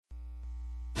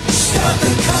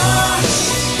the car,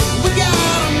 we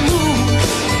gotta move.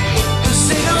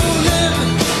 This ain't no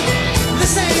living,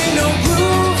 this ain't no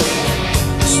groove.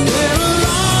 It's been a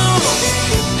long,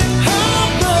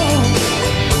 hard road.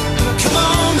 Come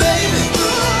on, baby,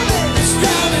 let's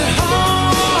drive it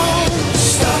home.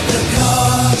 Start the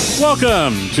car.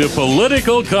 Welcome to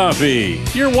Political Coffee,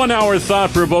 your 1 hour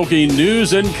thought-provoking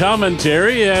news and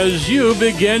commentary as you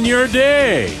begin your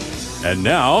day. And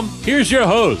now, here's your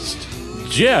host,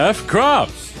 Jeff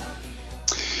Kropf.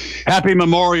 Happy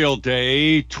Memorial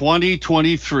Day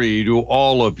 2023 to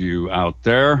all of you out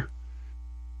there.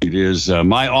 It is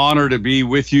my honor to be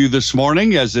with you this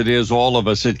morning, as it is all of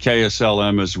us at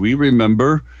KSLM, as we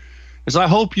remember, as I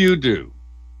hope you do,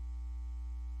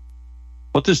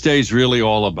 what this day is really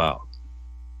all about.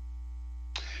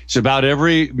 It's about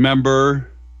every member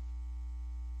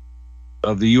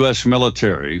of the U.S.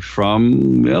 military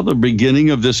from the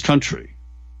beginning of this country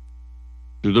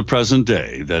to the present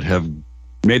day that have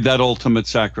made that ultimate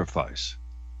sacrifice.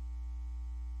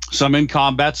 Some in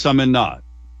combat, some in not,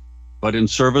 but in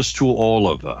service to all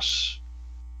of us.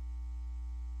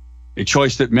 A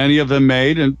choice that many of them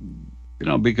made, and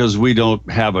because we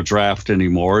don't have a draft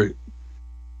anymore,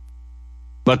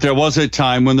 but there was a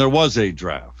time when there was a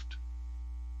draft.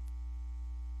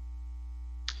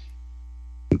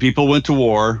 And people went to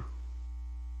war,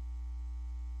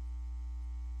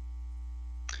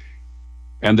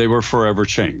 and they were forever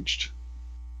changed,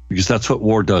 because that's what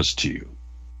war does to you.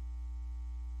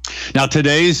 Now,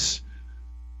 today's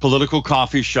Political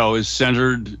Coffee show is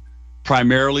centered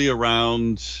primarily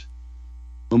around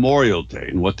Memorial Day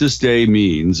and what this day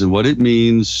means and what it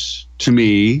means to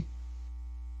me,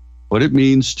 what it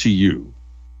means to you.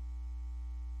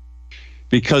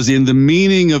 Because in the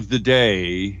meaning of the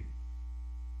day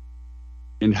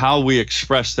and how we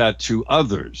express that to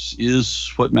others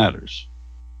is what matters.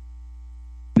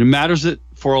 It matters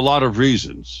for a lot of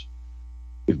reasons.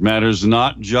 It matters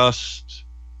not just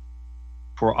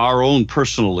for our own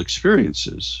personal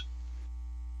experiences,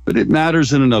 but it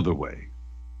matters in another way.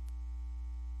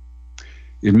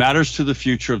 It matters to the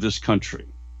future of this country.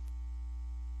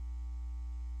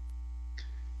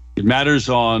 It matters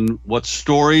on what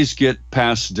stories get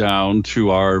passed down to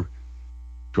our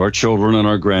children and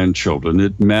our grandchildren.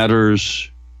 It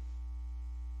matters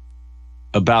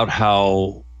about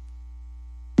how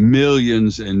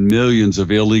millions and millions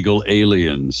of illegal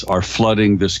aliens are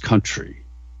flooding this country.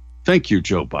 Thank you,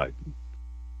 Joe Biden.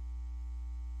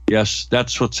 Yes,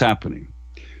 that's what's happening.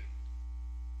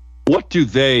 What do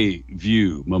they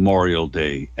view Memorial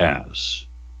Day as?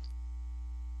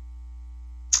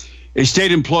 A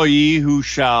state employee who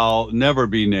shall never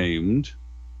be named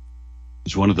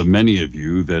is one of the many of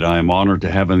you that I am honored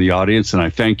to have in the audience, and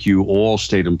I thank you all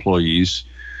state employees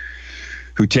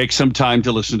who take some time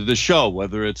to listen to the show,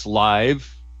 whether it's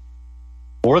live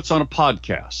or it's on a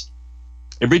podcast.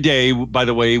 Every day, by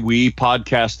the way, we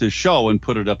podcast this show and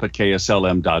put it up at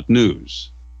kslm.news.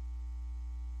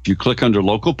 If you click under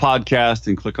local podcast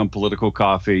and click on Political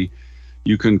Coffee,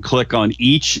 you can click on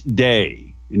each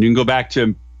day, and you can go back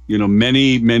to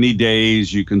many, many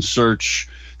days. You can search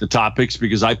the topics,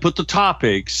 because I put the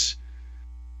topics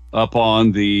up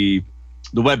on the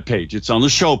web page. It's on the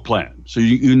show plan. So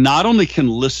you not only can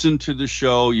listen to the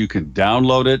show, you can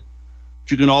download it,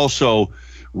 but you can also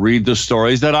read the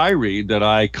stories that I read, that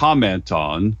I comment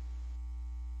on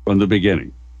from the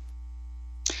beginning.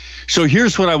 So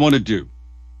here's what I want to do.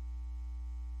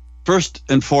 First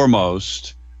and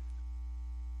foremost,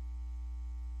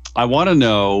 I want to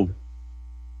know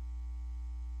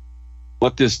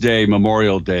what this day,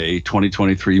 Memorial Day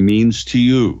 2023, means to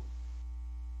you.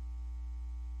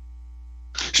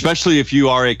 Especially if you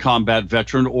are a combat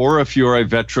veteran, or if you're a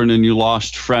veteran and you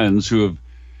lost friends who have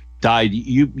died.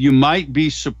 You might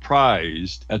be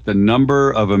surprised at the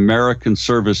number of American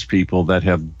service people that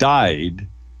have died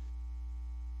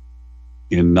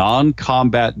in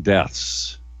non-combat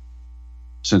deaths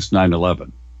since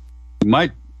 9/11.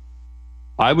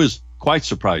 I was quite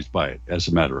surprised by it, as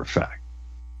a matter of fact.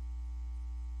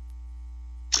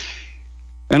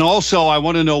 And also, I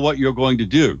want to know what you're going to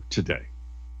do today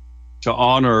to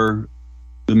honor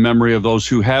the memory of those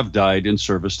who have died in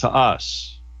service to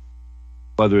us.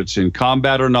 Whether it's in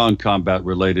combat or non-combat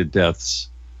related deaths,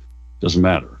 doesn't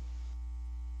matter.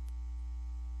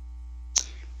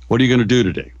 What are you going to do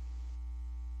today?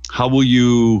 How will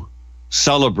you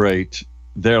celebrate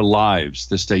their lives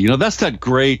this day? That's that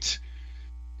great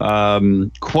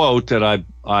quote that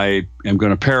I am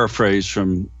going to paraphrase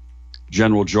from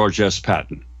General George S.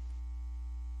 Patton.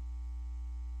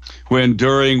 When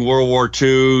during World War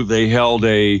II, they held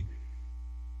a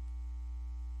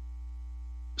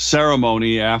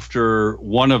ceremony after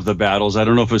one of the battles. I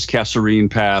don't know if it was Kasserine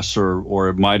Pass or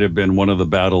it might have been one of the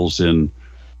battles in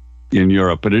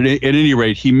Europe. But at any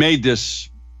rate, he made this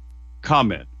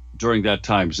comment during that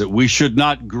time, is that we should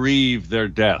not grieve their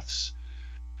deaths,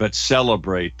 but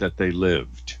celebrate that they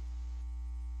lived.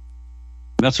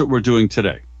 And that's what we're doing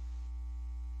today.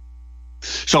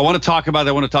 So I want to talk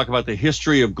about the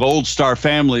history of Gold Star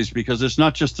families, because it's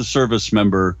not just the service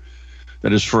member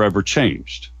that is forever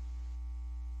changed.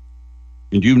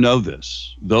 And you know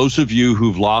this. Those of you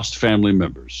who've lost family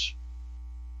members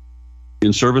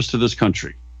in service to this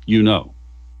country, you know.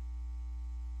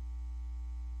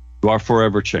 You are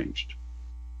forever changed.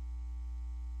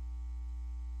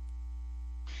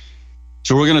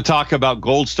 So we're going to talk about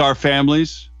Gold Star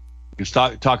families. We're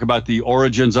going to talk about the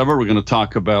origins of it. We're going to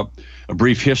talk about a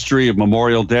brief history of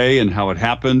Memorial Day and how it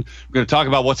happened. We're going to talk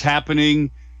about what's happening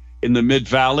in the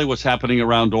Mid-Valley, what's happening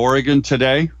around Oregon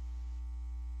today.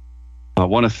 I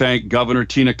want to thank Governor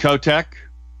Tina Kotek.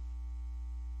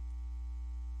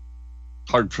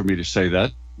 Hard for me to say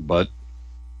that, but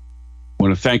I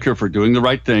want to thank her for doing the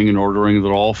right thing and ordering that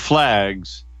all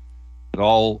flags at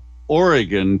all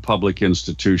Oregon public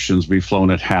institutions be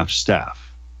flown at half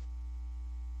staff.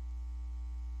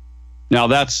 Now,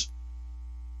 that's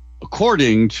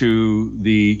according to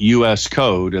the U.S.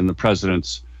 Code and the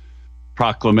President's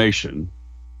proclamation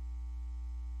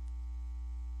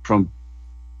from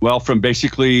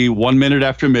basically 1 minute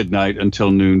after midnight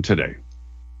until noon today.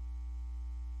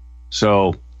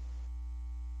 So,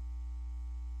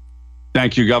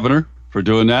 thank you, Governor, for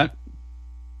doing that.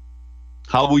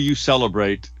 How will you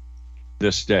celebrate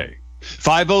this day?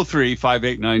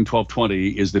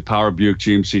 503-589-1220 is the Power Buick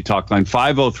GMC talk line.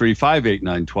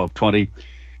 503-589-1220.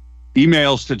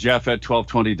 Emails to Jeff at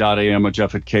 1220.am or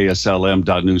Jeff at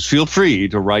KSLM.news. Feel free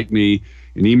to write me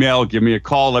an email, give me a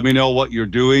call, let me know what you're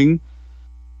doing.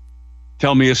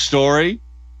 Tell me a story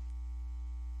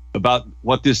about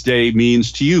what this day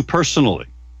means to you personally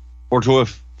or to a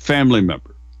family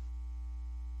member.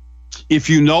 If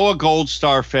you know a Gold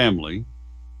Star family,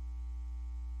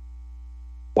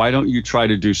 why don't you try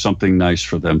to do something nice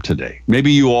for them today?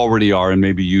 Maybe you already are, and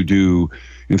maybe you do,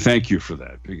 and thank you for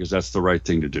that, because that's the right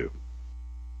thing to do.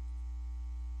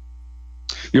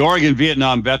 The Oregon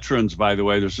Vietnam veterans, by the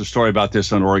way, there's a story about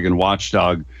this on Oregon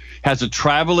Watchdog, has a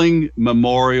traveling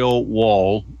memorial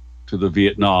wall to the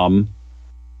Vietnam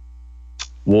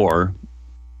War,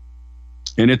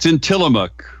 and it's in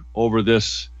Tillamook over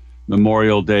this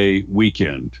Memorial Day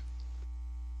weekend.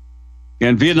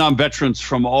 And Vietnam veterans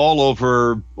from all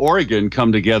over Oregon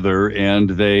come together, and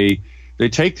they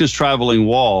take this traveling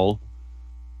wall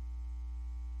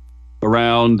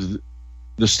around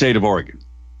the state of Oregon.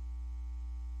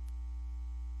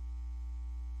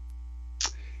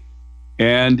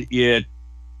 And it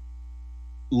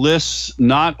lists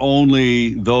not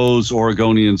only those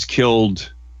Oregonians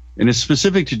killed, and it's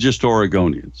specific to just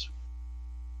Oregonians,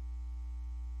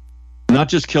 not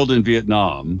just killed in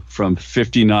Vietnam from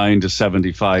 59 to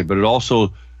 75, but it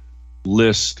also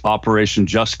lists Operation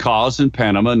Just Cause in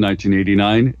Panama in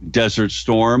 1989, Desert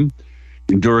Storm,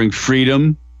 Enduring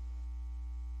Freedom,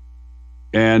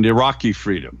 and Iraqi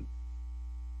Freedom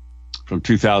from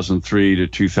 2003 to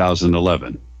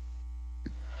 2011.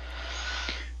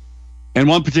 And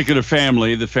one particular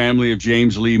family, the family of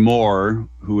James Lee Moore,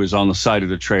 who is on the side of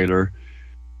the trailer,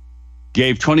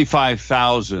 gave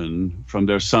 $25,000 from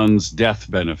their son's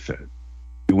death benefit.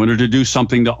 They wanted to do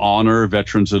something to honor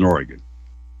veterans in Oregon.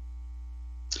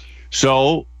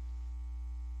 So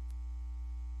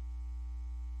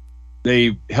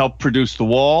they helped produce the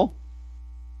wall,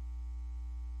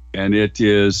 and it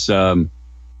is part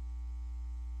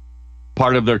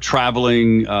of their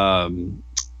traveling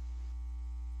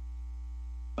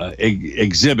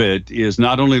exhibit is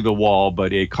not only the wall,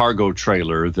 but a cargo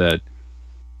trailer that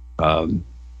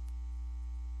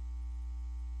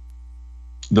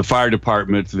the fire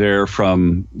department there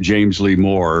from James Lee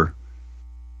Moore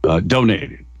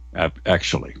donated,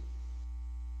 actually.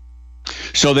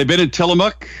 So they've been in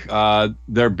Tillamook.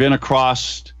 They've been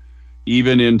across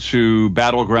even into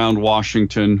Battleground,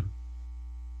 Washington.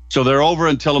 So they're over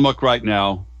in Tillamook right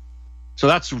now. So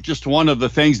that's just one of the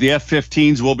things. The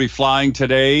F-15s will be flying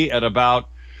today at about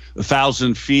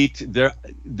 1,000 feet.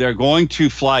 They're going to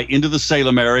fly into the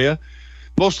Salem area,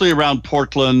 mostly around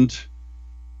Portland.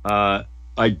 They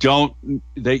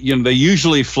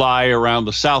usually fly around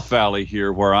the South Valley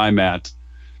here where I'm at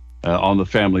on the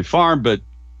family farm, but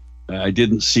I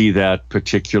didn't see that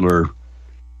particular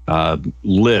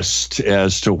list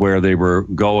as to where they were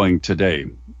going today.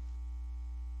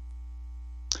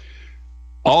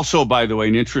 Also, by the way,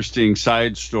 an interesting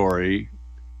side story.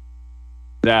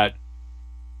 that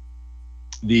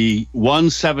the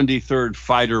 173rd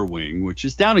Fighter Wing, which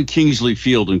is down in Kinglsey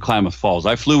Field in Klamath Falls.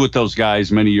 I flew with those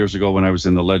guys many years ago when I was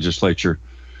in the legislature.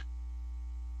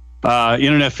 In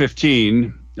an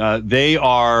F-15,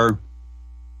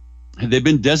 they've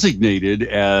been designated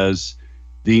as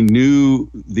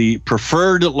the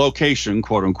preferred location,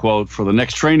 quote unquote, for the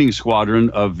next training squadron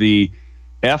of the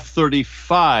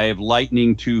F-35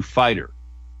 Lightning II fighter.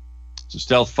 It's a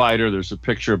stealth fighter. There's a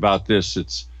picture about this.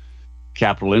 It's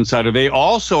Capital Insider. They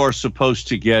also are supposed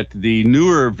to get the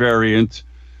newer variant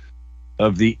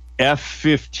of the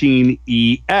F-15EX,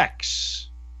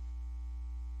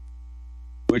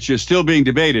 which is still being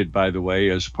debated, by the way,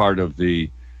 as part of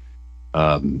the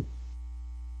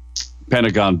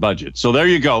Pentagon budget. So there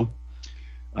you go.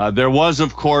 There was,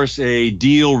 of course, a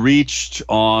deal reached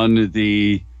on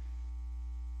the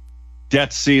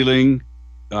debt ceiling.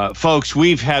 Folks,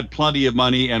 we've had plenty of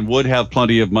money and would have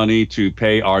plenty of money to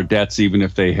pay our debts even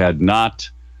if they had not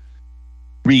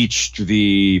reached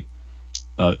the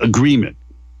agreement.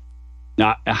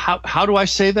 Now, how do I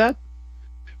say that?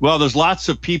 Well, there's lots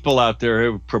of people out there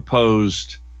who have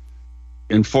proposed,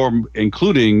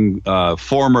 including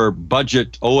former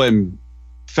budget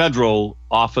Federal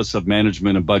Office of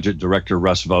Management and Budget Director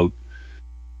Russ Vought,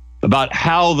 about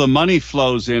how the money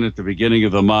flows in at the beginning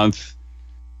of the month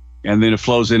and then it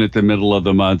flows in at the middle of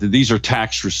the month. These are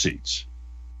tax receipts.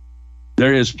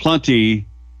 There is plenty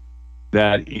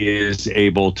that is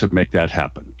able to make that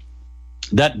happen.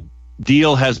 That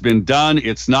deal has been done.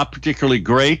 It's not particularly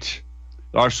great.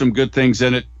 There are some good things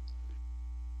in it.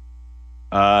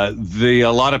 A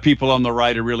lot of people on the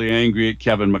right are really angry at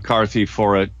Kevin McCarthy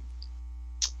for it.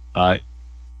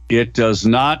 It does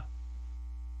not,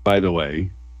 by the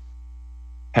way,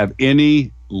 have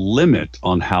any limit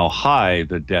on how high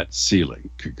the debt ceiling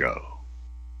could go.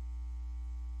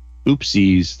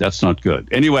 Oopsies, that's not good.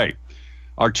 Anyway,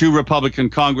 our two Republican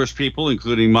Congress people,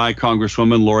 including my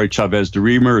Congresswoman Lori Chavez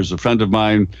DeRemer, is a friend of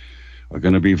mine, are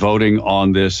going to be voting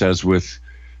on this, as with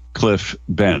Cliff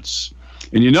Bentz.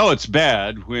 And you know it's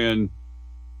bad when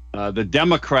the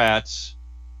Democrats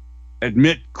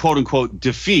admit, quote unquote,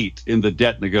 defeat in the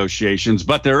debt negotiations,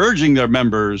 but they're urging their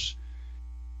members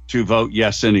to vote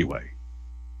yes anyway.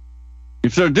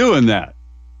 If they're doing that,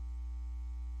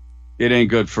 it ain't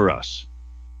good for us.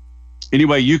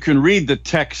 Anyway, you can read the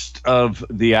text of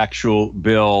the actual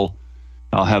bill.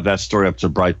 I'll have that story up to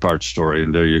Breitbart story,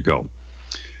 and there you go.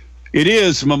 It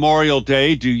is Memorial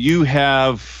Day. Do you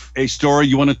have a story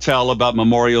you want to tell about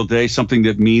Memorial Day, something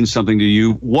that means something to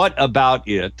you? What about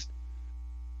it,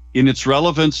 in its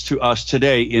relevance to us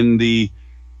today, in a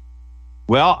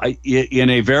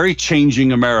very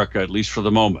changing America, at least for the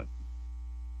moment?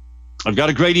 I've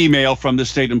got a great email from the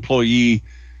state employee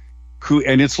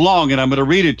and it's long, and I'm going to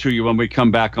read it to you when we come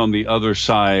back on the other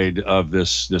side of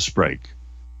this break.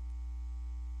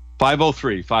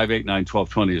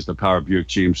 503-589-1220 is the Power Buick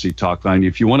GMC talk line.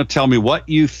 If you want to tell me what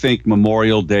you think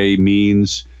Memorial Day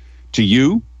means to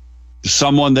you, to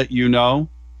someone that you know,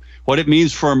 what it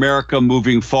means for America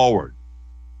moving forward.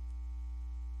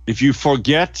 If you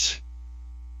forget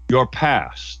your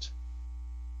past,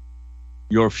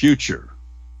 your future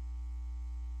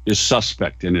is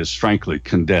suspect and is frankly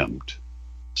condemned.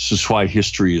 This is why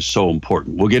history is so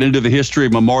important. We'll get into the history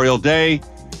of Memorial Day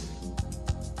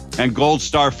and Gold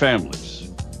Star families.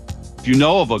 If you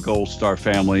know of a Gold Star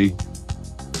family,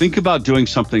 think about doing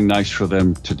something nice for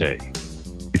them today,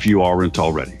 if you aren't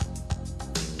already.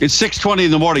 It's 6:20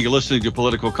 in the morning. You're listening to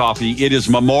Political Coffee. It is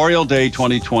Memorial Day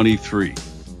 2023.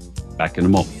 Back in a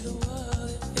moment.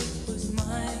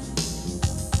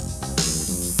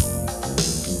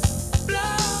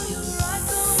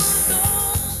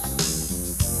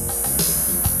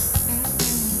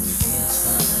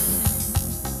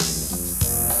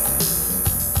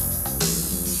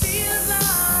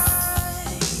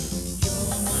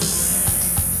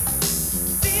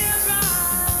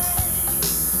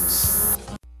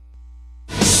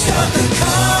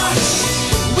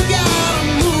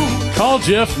 Call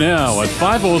Jeff now at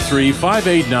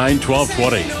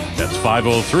 503-589-1220. That's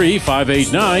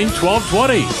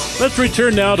 503-589-1220. Let's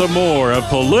return now to more of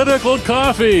Political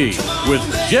Coffee with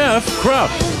Jeff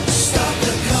Krupp.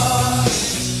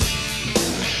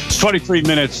 It's 23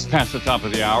 minutes past the top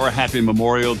of the hour. Happy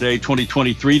Memorial Day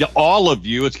 2023 to all of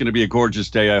you. It's going to be a gorgeous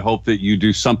day. I hope that you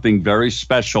do something very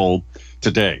special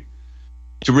today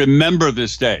to remember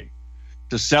this day,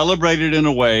 to celebrate it in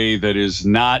a way that is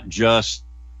not just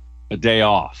a day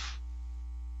off,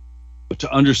 but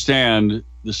to understand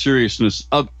the seriousness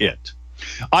of it.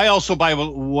 I also, by the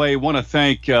way, want to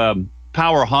thank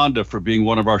Power Honda for being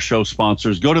one of our show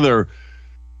sponsors. Go to their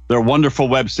their wonderful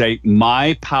website,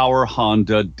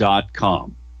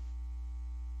 mypowerhonda.com.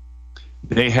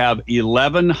 They have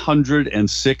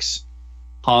 1,106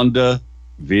 Honda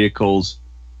vehicles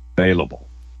available.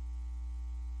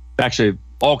 Actually,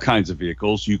 all kinds of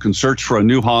vehicles. You can search for a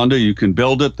new Honda. You can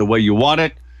build it the way you want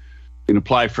it. You can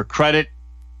apply for credit.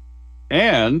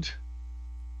 And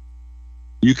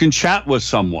you can chat with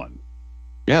someone.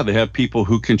 Yeah, they have people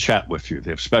who can chat with you.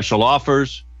 They have special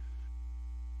offers.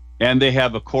 And they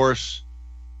have, of course,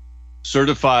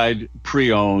 certified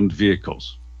pre-owned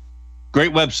vehicles.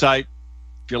 Great website.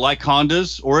 If you like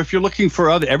Hondas, or if you're looking for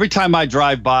other, every time I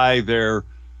drive by their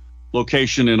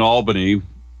location in Albany,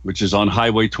 which is on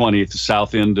Highway 20 at the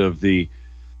south end of the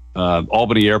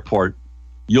Albany Airport,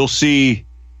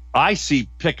 I see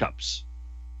pickups.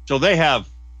 So they have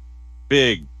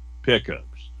big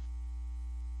pickups.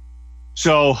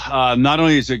 So not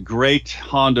only is it great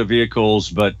Honda vehicles,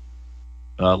 but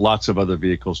lots of other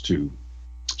vehicles too.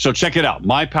 So check it out,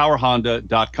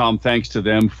 mypowerhonda.com. Thanks to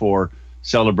them for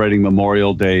celebrating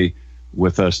Memorial Day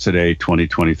with us today,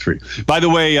 2023. By the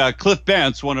way, Cliff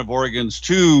Bentz, one of Oregon's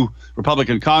 2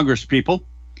 Republican Congress people,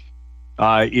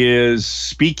 is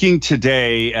speaking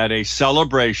today at a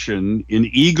celebration in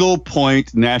Eagle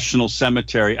Point National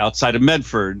Cemetery outside of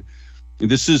Medford.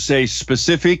 This is a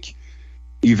specific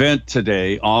event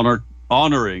today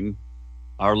honoring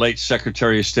our late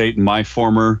Secretary of State and my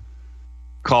former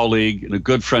colleague and a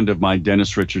good friend of mine,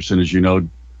 Dennis Richardson, as you know,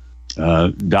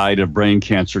 died of brain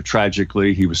cancer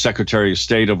tragically. He was Secretary of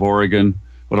State of Oregon.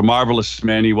 What a marvelous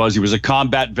man he was. He was a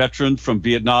combat veteran from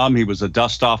Vietnam. He was a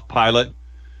dust-off pilot.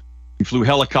 He flew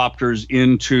helicopters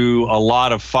into a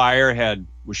lot of fire,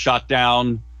 was shot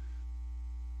down,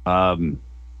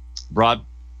 brought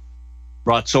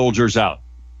soldiers out.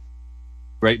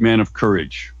 Great man of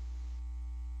courage.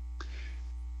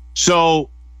 So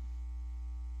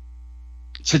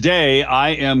today I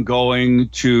am going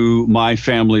to my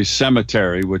family's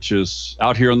cemetery, which is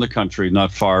out here in the country,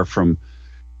 not far from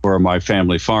where my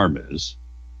family farm is.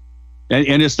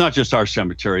 And it's not just our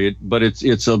cemetery, but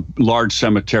it's a large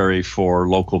cemetery for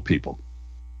local people.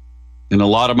 And a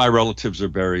lot of my relatives are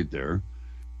buried there.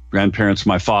 Grandparents,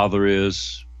 my father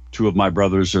is, 2 of my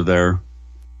brothers are there.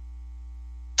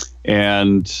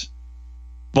 And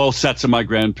both sets of my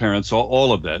grandparents,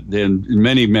 all of that, and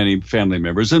many, many family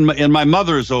members. And my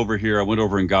mother is over here. I went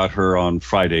over and got her on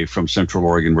Friday from Central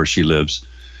Oregon, where she lives.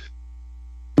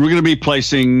 We're going to be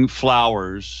placing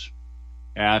flowers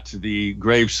at the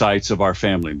grave sites of our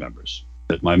family members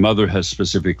that my mother has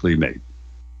specifically made.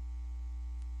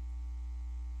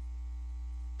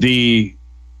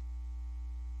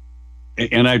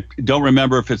 And I don't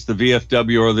remember if it's the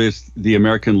VFW or the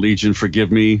American Legion,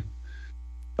 forgive me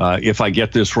if I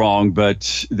get this wrong,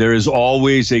 but there is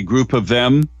always a group of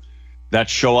them that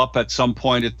show up at some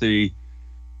point at the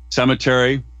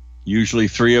cemetery, usually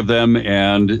 3 of them,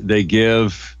 and they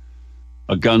give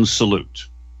a gun salute,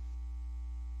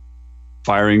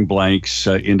 firing blanks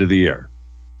into the air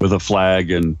with a flag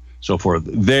and so forth.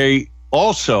 They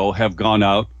also have gone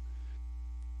out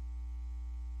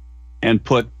and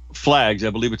put flags.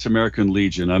 I believe it's American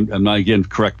Legion. I'm not, again,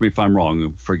 correct me if I'm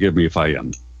wrong. Forgive me if I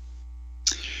am.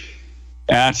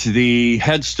 At the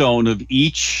headstone of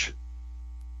each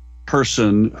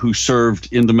person who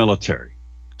served in the military,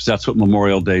 because that's what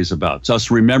Memorial Day is about. It's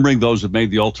us remembering those who made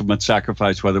the ultimate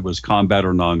sacrifice, whether it was combat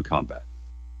or non-combat.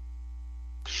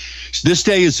 So this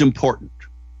day is important.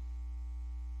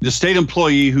 The state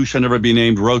employee who shall never be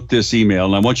named wrote this email,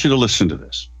 and I want you to listen to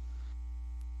this.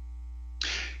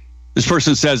 This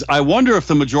person says, I wonder if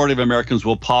the majority of Americans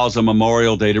will pause on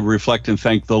Memorial Day to reflect and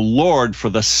thank the Lord for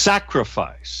the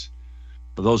sacrifice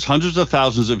of those hundreds of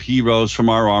thousands of heroes from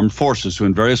our armed forces who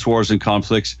in various wars and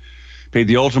conflicts paid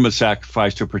the ultimate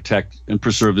sacrifice to protect and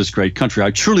preserve this great country.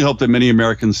 I truly hope that many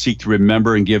Americans seek to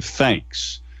remember and give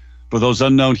thanks for those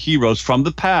unknown heroes from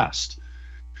the past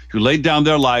who laid down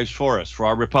their lives for us, for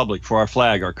our republic, for our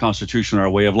flag, our Constitution, our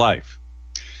way of life.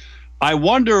 I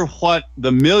wonder what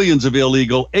the millions of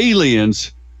illegal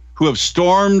aliens who have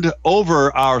stormed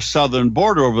over our southern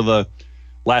border over the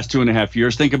last 2.5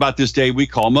 years think about this day we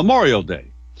call Memorial Day,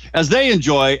 as they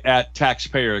enjoy at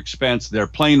taxpayer expense their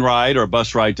plane ride or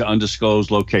bus ride to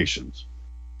undisclosed locations.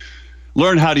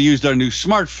 Learn how to use their new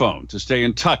smartphone to stay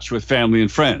in touch with family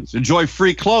and friends, enjoy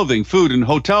free clothing, food, and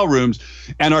hotel rooms,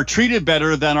 and are treated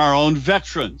better than our own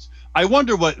veterans. I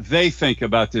wonder what they think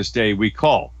about this day we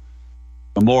call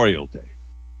Memorial Day.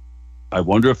 I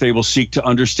wonder if they will seek to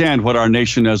understand what our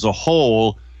nation as a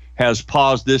whole has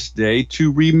paused this day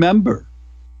to remember.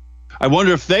 I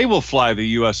wonder if they will fly the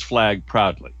U.S. flag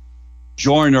proudly,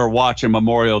 join or watch a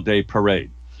Memorial Day parade,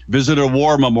 visit a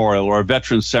war memorial or a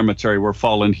veterans cemetery where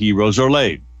fallen heroes are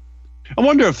laid. I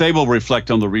wonder if they will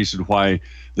reflect on the reason why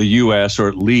the U.S., or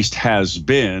at least has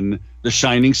been, the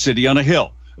shining city on a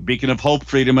hill, a beacon of hope,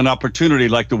 freedom, and opportunity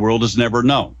like the world has never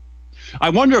known. I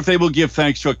wonder if they will give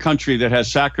thanks to a country that has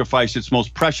sacrificed its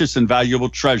most precious and valuable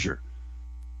treasure,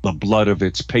 the blood of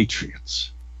its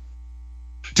patriots,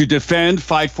 to defend,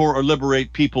 fight for, or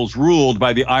liberate peoples ruled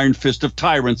by the iron fist of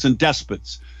tyrants and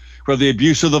despots, where the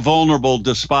abuse of the vulnerable,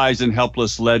 despised, and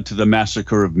helpless led to the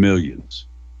massacre of millions.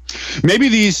 Maybe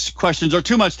these questions are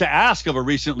too much to ask of a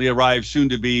recently arrived,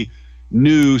 soon-to-be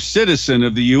new citizen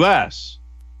of the U.S.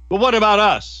 But what about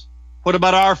us? What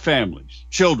about our families,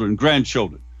 children,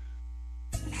 grandchildren?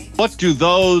 What do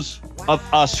those of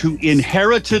us who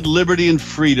inherited liberty and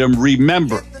freedom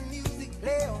remember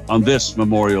on this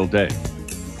Memorial Day?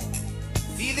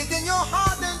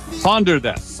 Ponder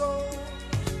that.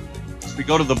 As we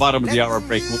go to the bottom of the hour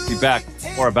break, we'll be back.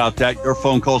 More about that. Your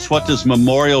phone calls. What does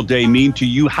Memorial Day mean to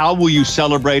you? How will you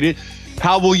celebrate it?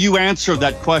 How will you answer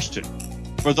that question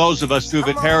for those of us who have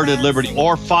inherited liberty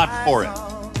or fought for it?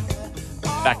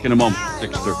 Back in a moment,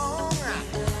 6:30.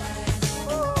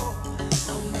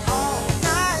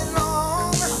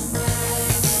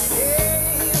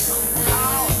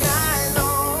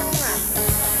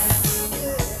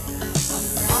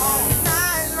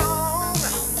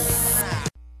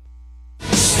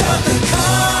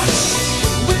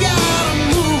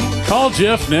 Call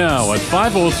Jeff now at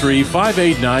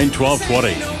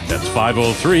 503-589-1220. That's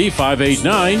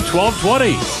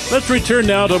 503-589-1220. Let's return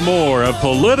now to more of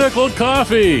Political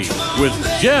Coffee with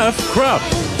Jeff Krupp.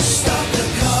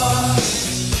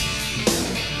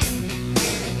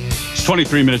 It's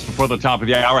 23 minutes before the top of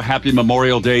the hour. Happy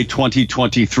Memorial Day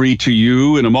 2023 to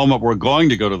you. In a moment, we're going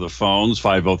to go to the phones,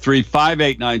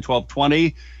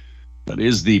 503-589-1220. That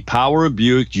is the Power of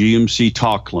Buick GMC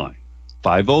talk line,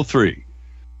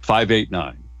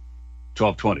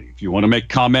 503-589-1220. If you want to make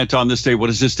comment on this day, what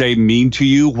does this day mean to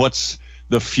you? What's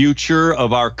the future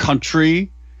of our country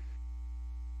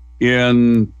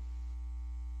in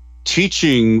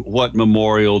teaching what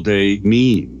Memorial Day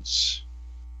means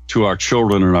to our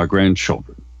children and our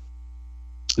grandchildren,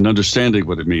 and understanding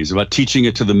what it means, about teaching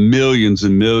it to the millions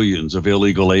and millions of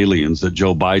illegal aliens that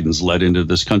Joe Biden's led into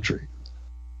this country?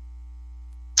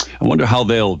 I wonder how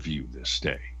they'll view this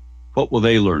day. What will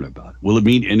they learn about it? Will it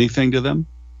mean anything to them?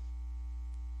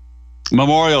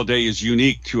 Memorial Day is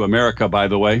unique to America, by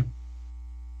the way.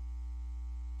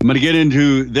 I'm going to get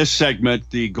into this segment,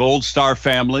 the Gold Star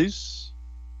families,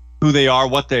 who they are,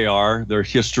 what they are, their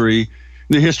history,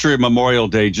 the history of Memorial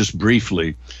Day just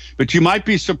briefly. But you might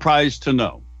be surprised to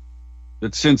know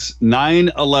that since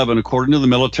 9/11, according to the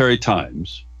Military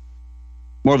Times,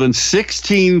 more than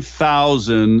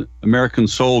 16,000 American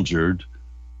soldiers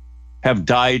have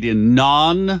died in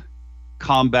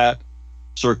non-combat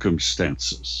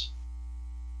circumstances,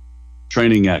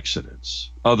 training accidents,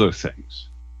 other things.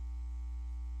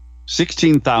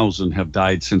 16,000 have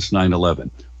died since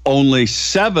 9/11. Only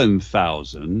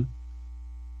 7,000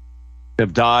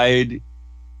 have died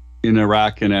in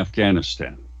Iraq and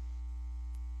Afghanistan.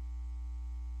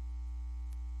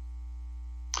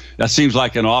 That seems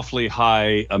like an awfully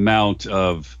high amount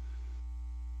of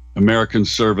American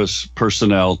service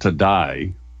personnel to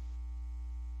die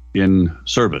in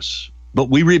service. But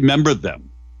we remember them,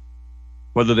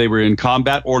 whether they were in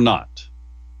combat or not.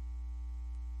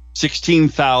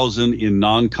 16,000 in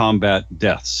non-combat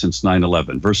deaths since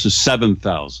 9/11 versus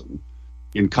 7,000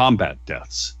 in combat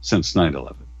deaths since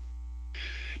 9/11.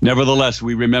 Nevertheless,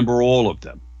 we remember all of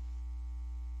them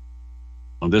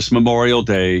on this Memorial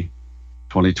Day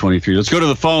 2023. Let's go to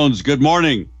the phones. Good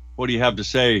morning. What do you have to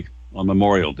say on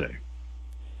Memorial Day?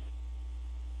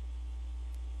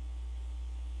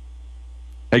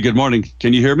 Hey, good morning.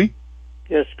 Can you hear me?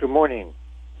 Yes, good morning.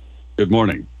 Good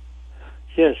morning.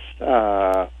 Yes,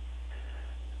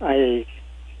 I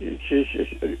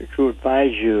to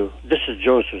advise you, this is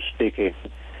Joseph speaking.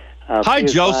 Hi, be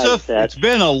Joseph. advised that- It's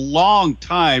been a long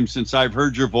time since I've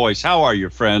heard your voice. How are you,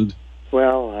 friend?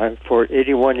 Well, for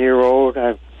 81-year-old,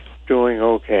 I'm doing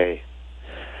okay.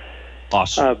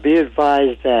 Awesome. Be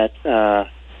advised that a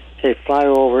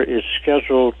flyover is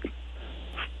scheduled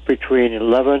between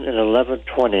 11 and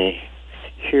 11:20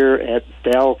 here at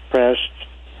Bellcrest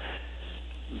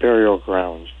Burial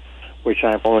Grounds, which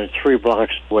I'm only 3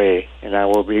 blocks away, and I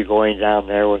will be going down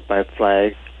there with my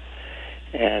flag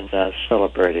and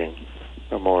celebrating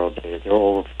Memorial Day. There are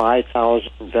over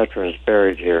 5,000 veterans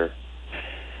buried here.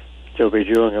 They'll be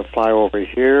doing a flyover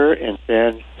here and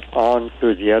then on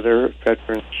to the other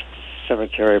veterans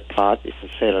cemetery plot in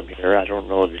Salem here. I don't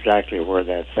know exactly where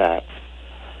that's at.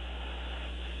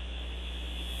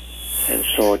 And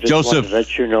so I just Joseph, wanted to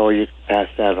let you know you can pass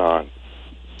that on.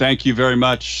 thank you very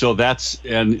much. So that's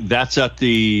at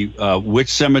the which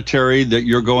cemetery that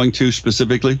you're going to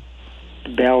specifically?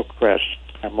 Bellcrest.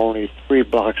 I'm only 3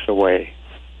 blocks away.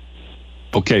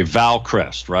 Okay,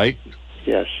 Valcrest, right?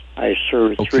 Yes, I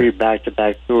served Okay. 3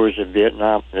 back-to-back tours in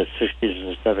Vietnam in the 60s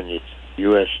and 70s,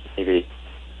 U.S. Navy.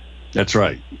 That's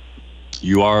right.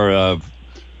 You are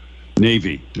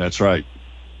Navy. That's right.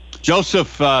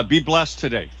 Joseph, be blessed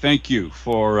today. Thank you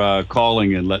for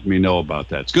calling and letting me know about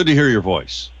that. It's good to hear your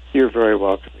voice. You're very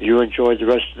welcome. You enjoy the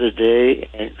rest of the day,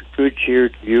 and good cheer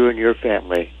to you and your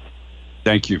family.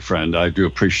 Thank you, friend. I do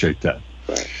appreciate that.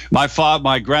 Right.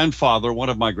 My grandfather, one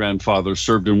of my grandfathers,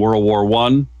 served in World War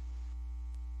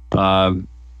I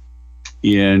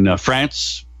in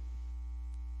France.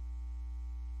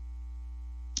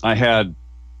 I had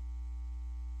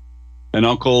an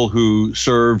uncle who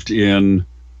served in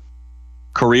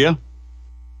Korea.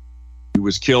 He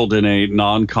was killed in a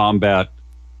non-combat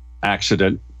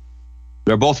accident.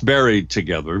 They're both buried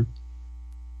together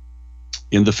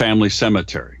in the family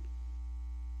cemetery,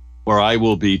 where I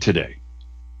will be today,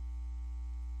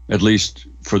 at least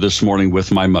for this morning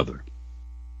with my mother.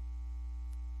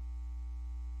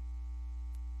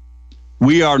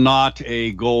 We are not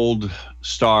a Gold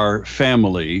Star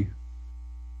family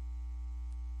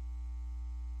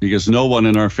because no one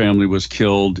in our family was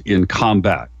killed in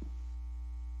combat.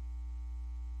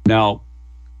 Now,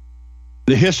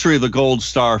 the history of the Gold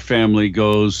Star family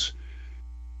goes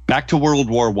back to World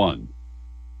War I,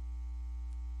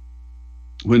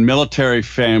 when military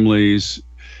families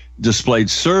displayed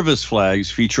service flags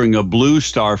featuring a blue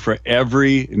star for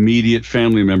every immediate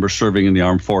family member serving in the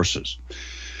armed forces.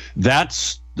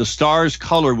 That's the star's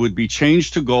color would be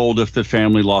changed to gold if the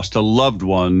family lost a loved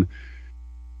one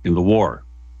in the war.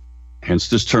 Hence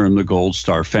this term, the Gold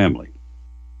Star family.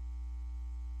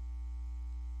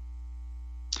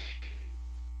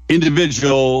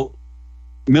 Individual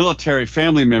military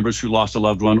family members who lost a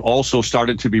loved one also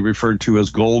started to be referred to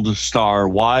as Gold Star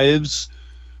wives,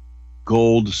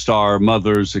 Gold Star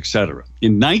mothers, etc.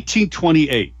 In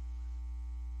 1928,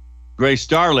 Grace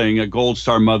Darling, a Gold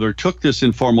Star mother, took this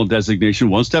informal designation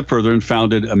one step further and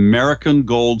founded American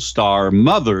Gold Star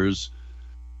Mothers,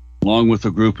 along with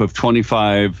a group of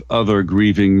 25 other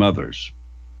grieving mothers.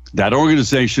 That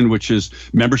organization, which is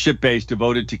membership-based,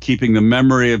 devoted to keeping the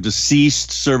memory of deceased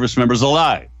service members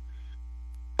alive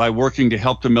by working to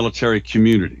help the military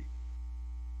community.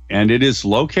 And it is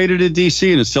located in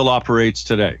D.C. and it still operates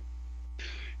today.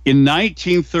 In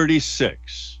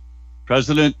 1936,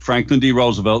 President Franklin D.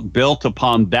 Roosevelt built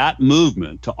upon that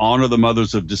movement to honor the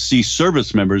mothers of deceased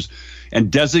service members and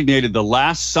designated the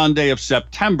last Sunday of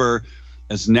September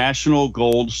as National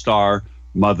Gold Star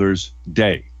Mothers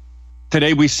Day.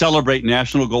 Today we celebrate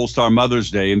National Gold Star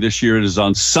Mothers Day, and this year it is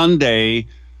on Sunday,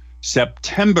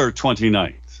 September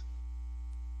 29th.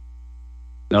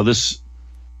 Now this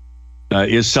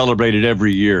is celebrated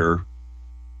every year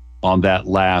on that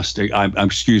last, it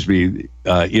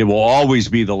will always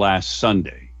be the last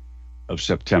Sunday of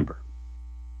September.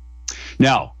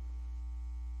 Now,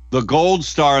 the Gold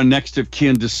Star next of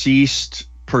kin deceased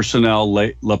personnel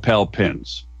lapel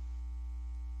pins.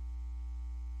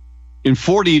 In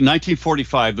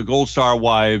 1945, the Gold Star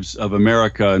Wives of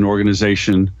America, an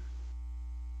organization,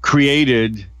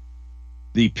 created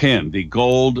the pin, the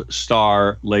Gold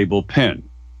Star label pin,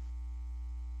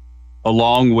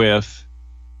 along with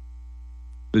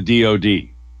the DOD,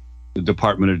 the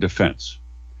Department of Defense.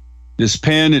 This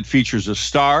pin, it features a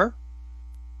star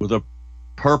with a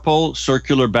purple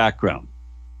circular background,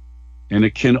 and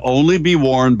it can only be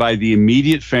worn by the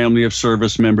immediate family of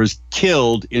service members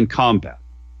killed in combat.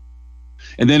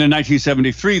 And then in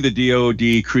 1973, the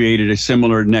DOD created a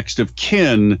similar next of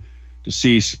kin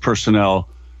deceased personnel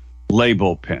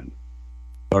label pin,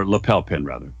 or lapel pin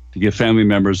rather, to give family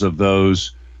members of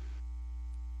those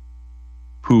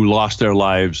who lost their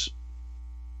lives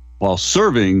while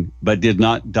serving but did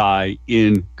not die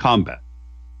in combat.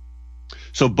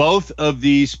 So both of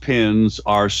these pins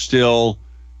are still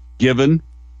given,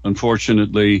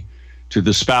 unfortunately, to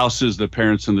the spouses, the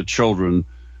parents, and the children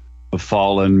of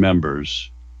fallen members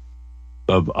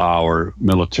of our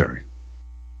military.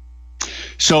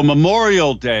 So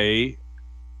Memorial Day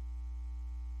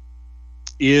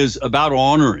is about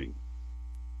honoring.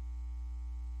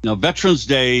 Now, Veterans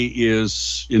Day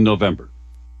is in November.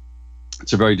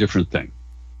 It's a very different thing.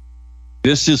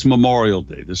 This is Memorial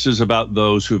Day. This is about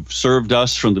those who've served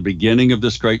us from the beginning of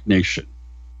this great nation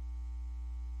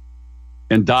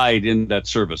and died in that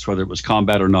service, whether it was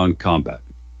combat or non-combat.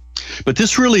 But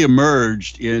this really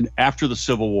emerged after the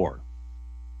Civil War.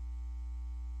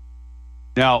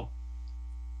 Now,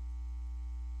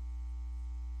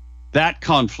 That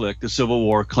conflict, the Civil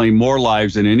War, claimed more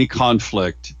lives than any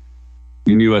conflict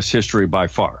in U.S. history by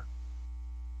far.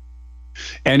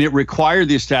 And it required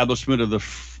the establishment of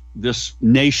this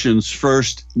nation's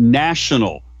first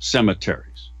national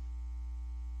cemeteries.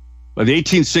 By the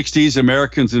 1860s,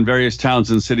 Americans in various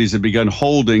towns and cities had begun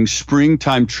holding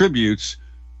springtime tributes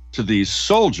to these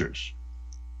soldiers.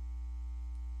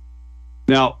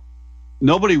 Now,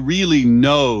 nobody really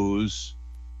knows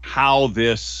how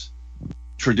this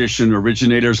tradition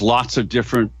originated. There's lots of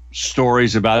different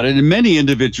stories about it, and many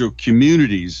individual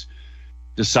communities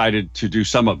decided to do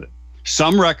some of it.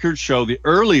 Some records show the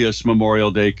earliest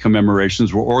Memorial Day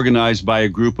commemorations were organized by a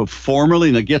group of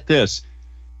formerly, now get this,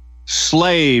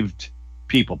 enslaved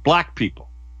people, black people,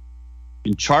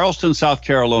 in Charleston, South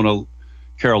Carolina,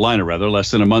 less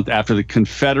than a month after the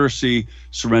Confederacy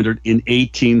surrendered in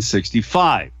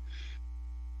 1865.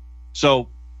 So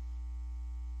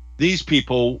these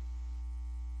people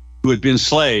who had been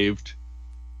enslaved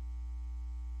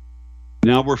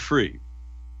now were free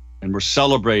and were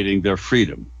celebrating their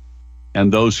freedom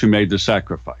and those who made the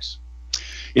sacrifice.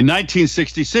 In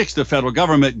 1966, the federal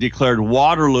government declared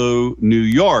Waterloo, New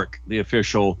York, the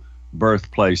official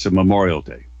birthplace of Memorial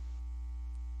Day.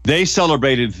 They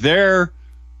celebrated their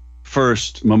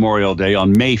first Memorial Day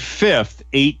on May 5th,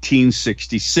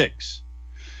 1866.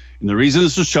 And the reason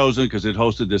this was chosen because it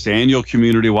hosted this annual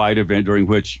community-wide event during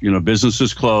which,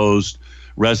 businesses closed,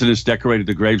 residents decorated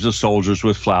the graves of soldiers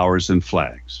with flowers and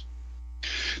flags.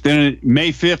 Then on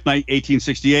May 5th,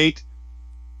 1868,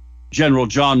 General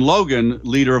John Logan,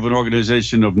 leader of an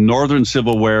organization of Northern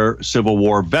Civil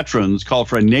War veterans, called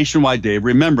for a nationwide day of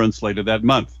remembrance later that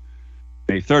month,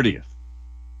 May 30th.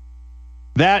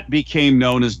 That became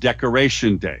known as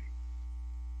Decoration Day.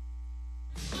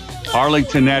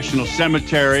 Arlington National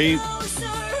Cemetery,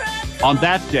 on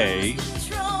that day,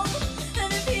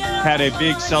 had a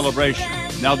big celebration.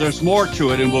 Now, there's more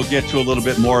to it, and we'll get to a little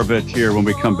bit more of it here when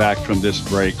we come back from this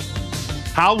break.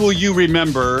 How will you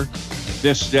remember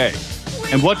this day?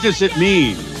 And what does it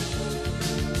mean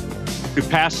to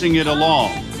passing it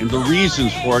along and the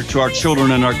reasons for it to our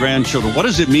children and our grandchildren? What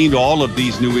does it mean to all of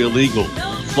these new illegals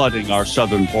flooding our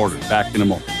southern border? Back in a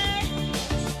moment.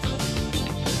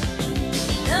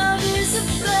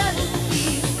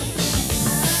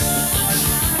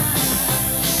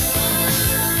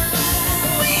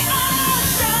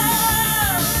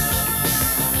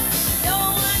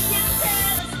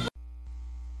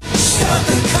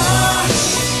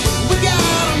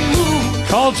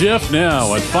 Call Jeff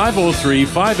now at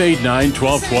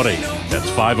 503-589-1220. That's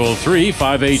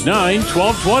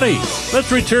 503-589-1220.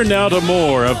 Let's return now to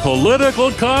more of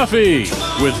Political Coffee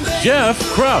with Jeff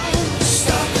Krupp.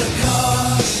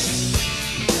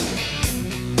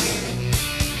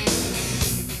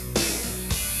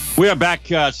 We are back.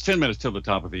 It's 10 minutes till the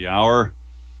top of the hour.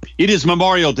 It is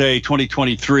Memorial Day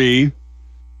 2023.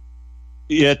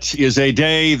 It is a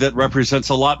day that represents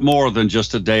a lot more than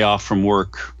just a day off from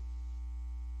work.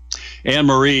 Anne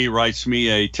Marie writes me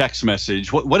a text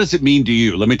message. What does it mean to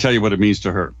you? Let me tell you what it means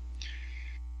to her.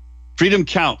 Freedom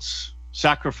counts.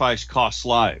 Sacrifice costs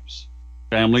lives.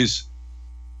 Families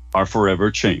are forever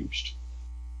changed.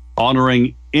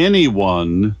 Honoring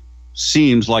anyone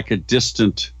seems like a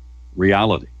distant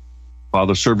reality.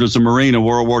 Father served as a Marine in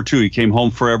World War II. He came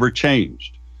home forever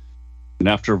changed. And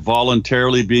after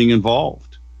voluntarily being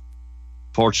involved,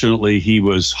 fortunately, he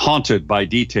was haunted by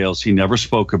details he never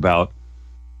spoke about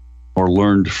or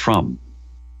learned from.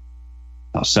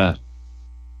 How sad.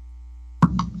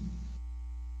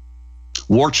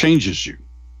 War changes you.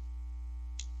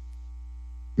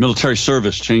 Military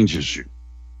service changes you.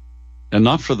 And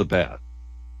not for the bad,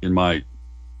 in my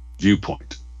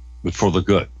viewpoint, but for the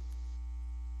good.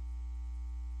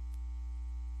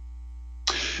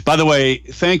 By the way,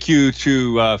 thank you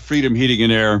to Freedom Heating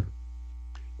and Air.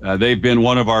 They've been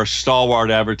one of our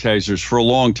stalwart advertisers for a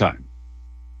long time.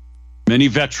 Many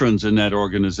veterans in that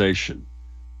organization.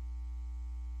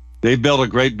 They've built a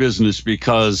great business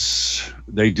because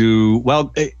they do,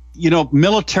 well,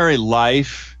 military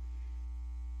life,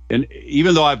 and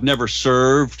even though I've never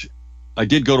served, I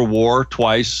did go to war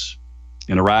twice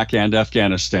in Iraq and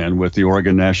Afghanistan with the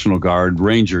Oregon National Guard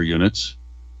Ranger units.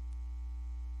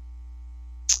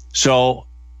 So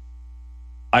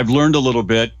I've learned a little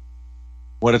bit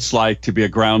what it's like to be a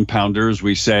ground pounder, as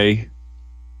we say,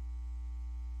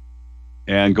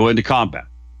 and go into combat.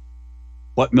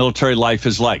 What military life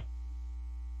is like,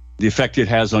 the effect it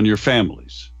has on your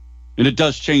families. And it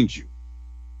does change you.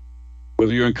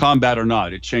 Whether you're in combat or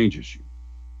not, it changes you.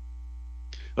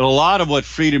 But a lot of what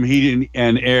Freedom Heating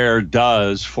and Air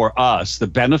does for us, the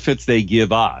benefits they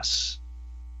give us,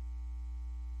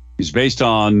 is based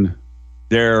on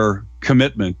their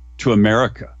commitment to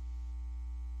America.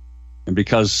 And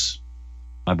because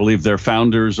I believe their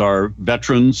founders are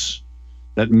veterans,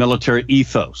 that military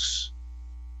ethos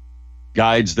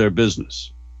guides their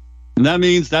business. And that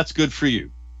means that's good for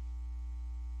you,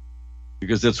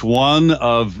 because it's one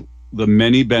of the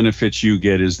many benefits you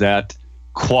get is that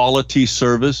quality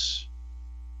service,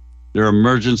 their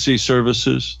emergency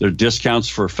services, their discounts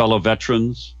for fellow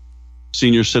veterans,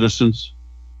 senior citizens.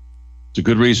 It's a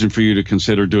good reason for you to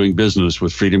consider doing business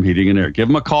with Freedom Heating and Air. Give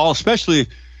them a call, especially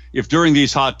if during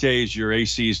these hot days your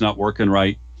AC is not working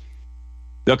right.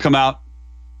 They'll come out,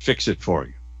 fix it for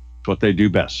you. It's what they do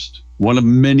best. One of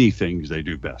many things they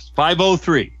do best.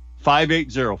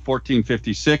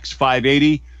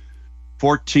 503-580-1456, 580-1456,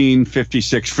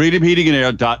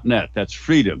 freedomheatingandair.net. That's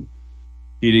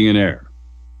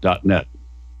freedomheatingandair.net.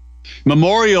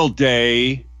 Memorial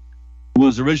Day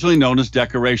was originally known as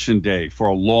Decoration Day for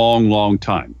a long, long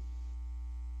time.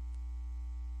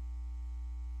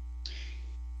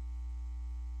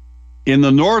 In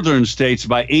the northern states,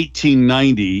 by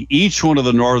 1890, each one of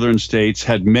the northern states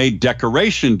had made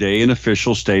Decoration Day an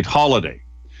official state holiday.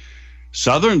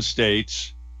 Southern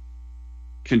states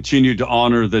continued to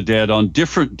honor the dead on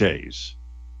different days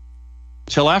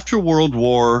till after World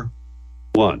War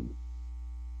I.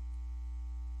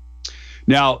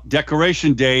 Now,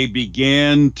 Decoration Day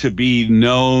began to be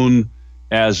known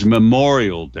as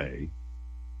Memorial Day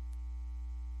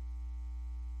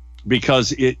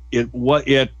because it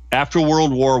after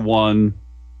World War I and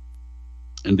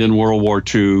then World War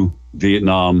II,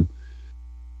 Vietnam,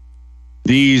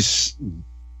 these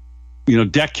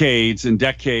decades and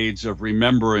decades of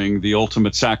remembering the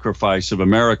ultimate sacrifice of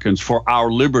Americans for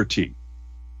our liberty,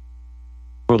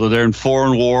 whether they're in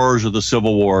foreign wars or the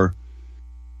Civil War.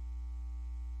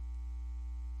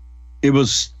 It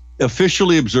was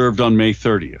officially observed on May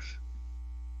 30th,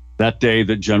 that day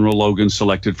that General Logan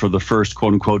selected for the first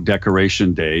quote-unquote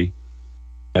Decoration Day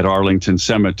at Arlington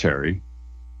Cemetery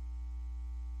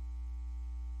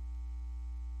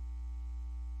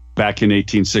back in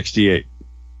 1868.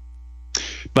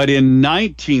 But in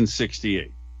 1968,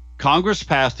 Congress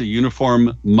passed the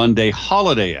Uniform Monday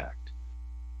Holiday Act,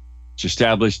 which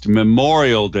established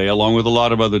Memorial Day, along with a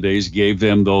lot of other days, gave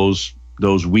them those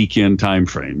weekend time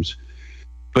frames.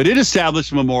 But it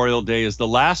established Memorial Day as the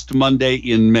last Monday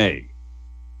in May,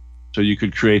 so you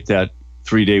could create that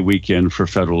 3-day weekend for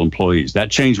federal employees.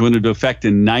 That change went into effect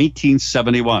in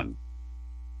 1971.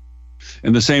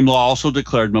 And the same law also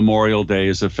declared Memorial Day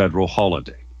as a federal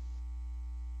holiday.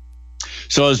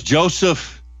 So as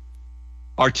Joseph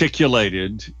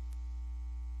articulated,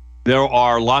 there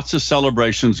are lots of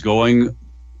celebrations going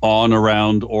on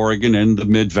around Oregon and the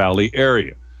Mid-Valley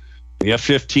area. The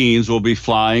F-15s will be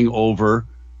flying over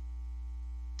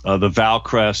the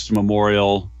Valcrest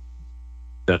Memorial,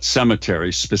 that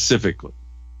cemetery specifically.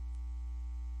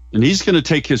 And he's going to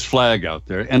take his flag out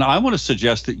there. And I want to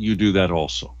suggest that you do that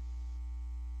also.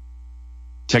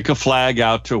 Take a flag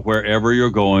out to wherever you're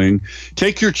going.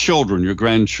 Take your children, your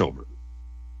grandchildren,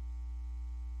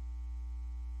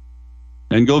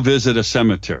 and go visit a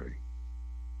cemetery.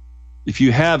 If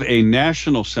you have a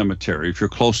national cemetery, if you're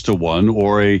close to one,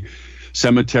 or a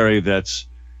cemetery that's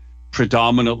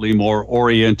predominantly more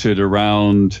oriented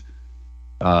around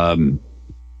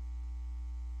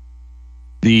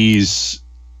these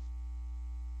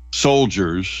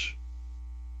soldiers,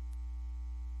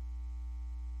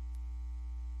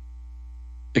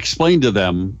 explain to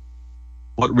them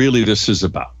what really this is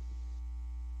about.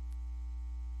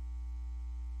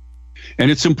 And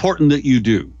it's important that you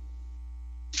do.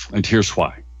 And here's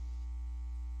why.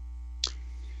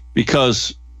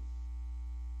 Because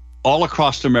all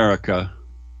across America,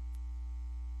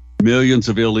 millions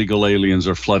of illegal aliens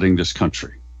are flooding this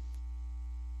country.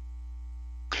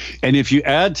 And if you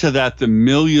add to that the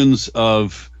millions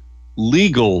of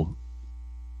legal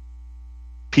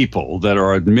people that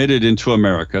are admitted into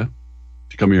America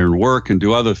to come here and work and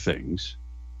do other things,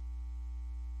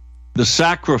 the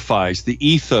sacrifice, the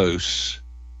ethos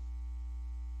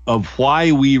of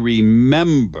why we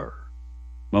remember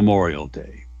Memorial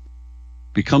Day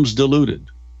becomes diluted.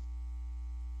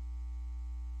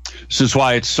 This is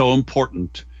why it's so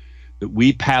important that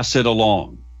we pass it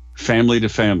along, family to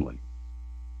family,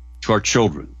 to our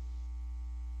children,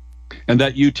 and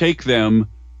that you take them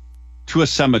to a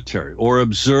cemetery or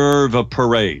observe a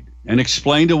parade and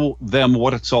explain to them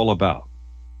what it's all about.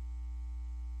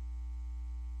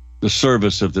 The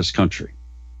service of this country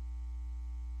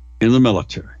in the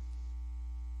military,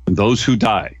 and those who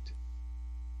died,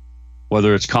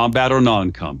 whether it's combat or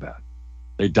non-combat,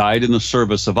 they died in the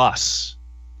service of us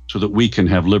so that we can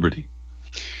have liberty.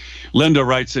 Linda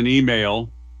writes an email.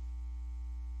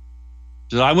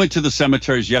 Says, I went to the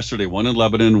cemeteries yesterday, one in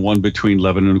Lebanon, one between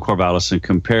Lebanon and Corvallis, and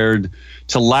compared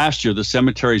to last year, the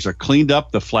cemeteries are cleaned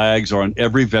up. The flags are on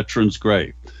every veteran's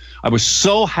grave. I was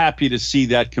so happy to see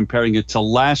that, comparing it to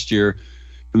last year,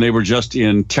 when they were just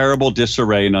in terrible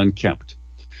disarray and unkempt.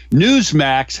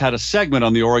 Newsmax had a segment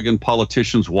on the Oregon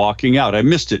politicians walking out. I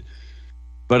missed it,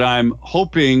 but I'm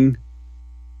hoping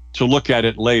to look at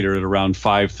it later at around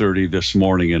 5:30 this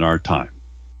morning in our time.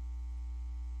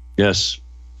 Yes,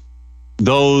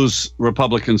 those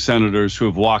Republican senators who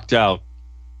have walked out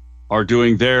are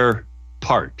doing their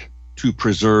part to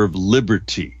preserve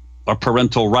liberty, our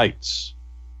parental rights,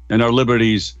 and our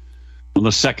liberties on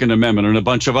the Second Amendment and a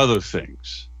bunch of other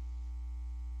things,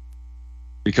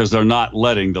 because they're not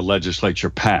letting the legislature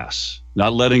pass,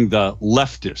 not letting the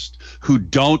leftists who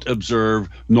don't observe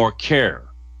nor care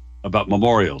about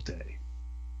Memorial Day,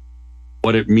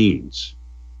 what it means.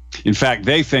 In fact,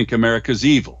 they think America's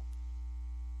evil.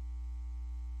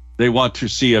 They want to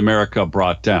see America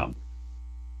brought down.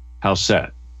 How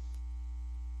sad.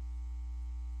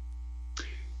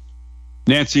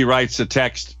 Nancy writes a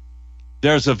text.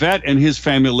 There's a vet and his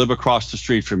family live across the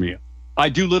street from me. I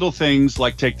do little things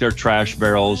like take their trash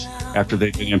barrels after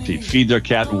they've been emptied, feed their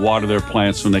cat, and water their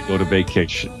plants when they go to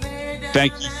vacation.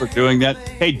 Thank you for doing that.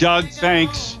 Hey, Doug,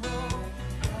 thanks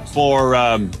for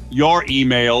your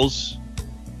emails.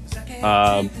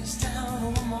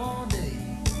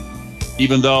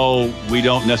 Even though we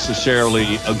don't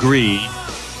necessarily agree,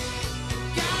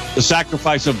 the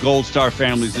sacrifice of Gold Star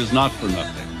families is not for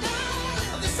nothing.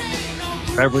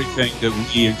 Everything that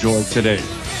we enjoy today.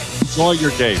 Enjoy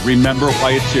your day. Remember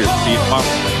why it's here. Be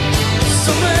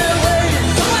powerful.